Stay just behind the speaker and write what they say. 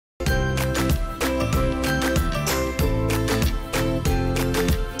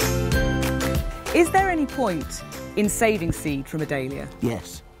Is there any point in saving seed from a dahlia?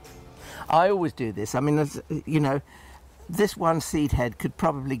 Yes. I always do this. I mean, you know, this one seed head could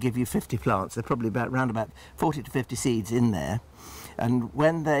probably give you 50 plants. There are probably around about 40 to 50 seeds in there. And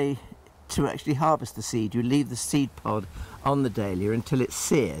when to actually harvest the seed, you leave the seed pod on the dahlia until it's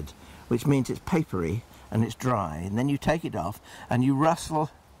seared, which means it's papery and it's dry. And then you take it off and you rustle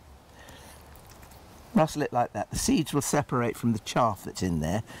it like that. The seeds will separate from the chaff that's in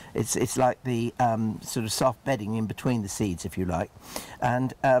there. It's like the sort of soft bedding in between the seeds, if you like.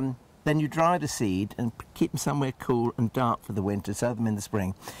 And then you dry the seed and keep them somewhere cool and dark for the winter, sow them in the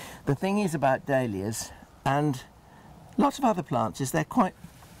spring. The thing is about dahlias and lots of other plants is they're quite,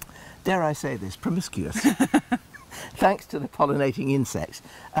 dare I say this, promiscuous. Thanks to the pollinating insects.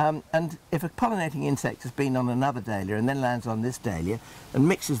 And if a pollinating insect has been on another dahlia and then lands on this dahlia and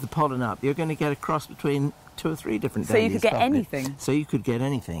mixes the pollen up, you're going to get a cross between 2 or 3 different dahlias. So you could get probably. anything? So you could get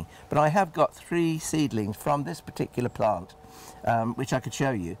anything. But I have got 3 seedlings from this particular plant, which I could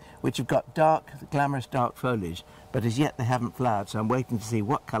show you, which have got glamorous dark foliage, but as yet they haven't flowered, so I'm waiting to see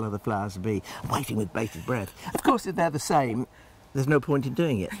what colour the flowers will be. I'm waiting with bated breath. Of course, if they're the same, there's no point in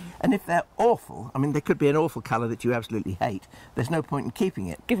doing it. And if they're awful, I mean, they could be an awful colour that you absolutely hate, there's no point in keeping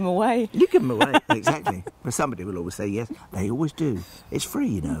it. Give them away. You give them away, exactly. But somebody will always say yes. They always do. It's free,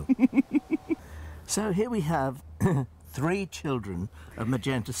 you know. So here we have 3 children of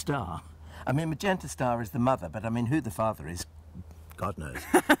Magenta Star. I mean, Magenta Star is the mother, but I mean, who the father is, God knows.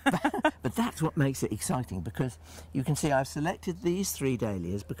 But that's what makes it exciting, because you can see I've selected these 3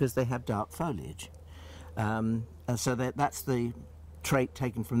 dahlias because they have dark foliage. And so that's the trait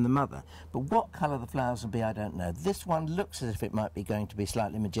taken from the mother. But what colour the flowers will be, I don't know. This one looks as if it might be going to be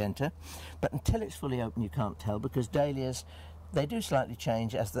slightly magenta, but until it's fully open you can't tell, because dahlias, they do slightly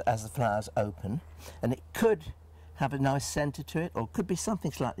change as the flowers open, and it could have a nice centre to it, or could be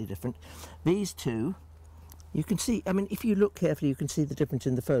something slightly different. These 2, you can see, I mean, if you look carefully you can see the difference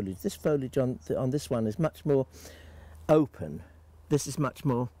in the foliage. This foliage on this one is much more open. This is much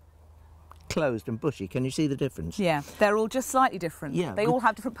more closed and bushy. Can you see the difference? Yeah, they're all just slightly different. Yeah, they all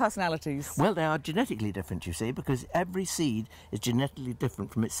have different personalities. Well, they are genetically different, you see, because every seed is genetically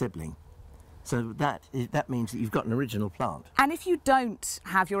different from its sibling. So that means that you've got an original plant. And if you don't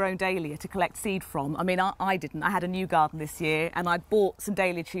have your own dahlia to collect seed from, I mean, I didn't. I had a new garden this year and I bought some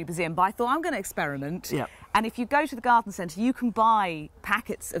dahlia tubers in, but I thought I'm going to experiment. Yeah. And if you go to the garden centre, you can buy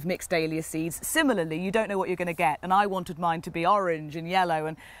packets of mixed dahlia seeds. Similarly, you don't know what you're going to get. And I wanted mine to be orange and yellow,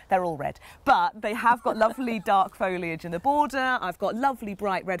 and they're all red. But they have got lovely dark foliage in the border. I've got lovely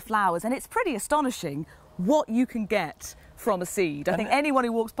bright red flowers, and it's pretty astonishing what you can get from a seed. I think anyone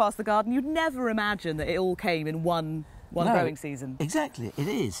who walks past the garden, you'd never imagine that it all came in one growing season. Exactly, it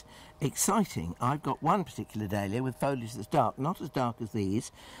is exciting. I've got one particular dahlia with foliage that's dark, not as dark as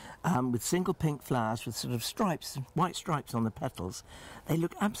these, with single pink flowers with sort of stripes, white stripes on the petals. They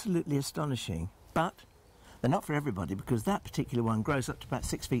look absolutely astonishing, but they're not for everybody, because that particular one grows up to about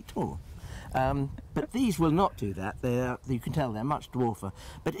 6 feet tall. But these will not do that. You can tell they're much dwarfer.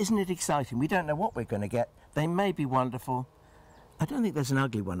 But isn't it exciting? We don't know what we're going to get. They may be wonderful. I don't think there's an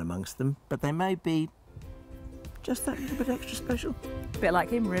ugly one amongst them, but they may be just that little bit extra special. A bit like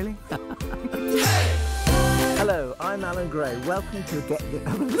him, really. Hello, I'm Alan Gray. Welcome to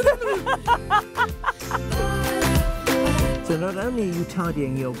So not only are you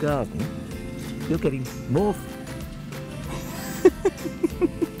tidying your garden, you're getting more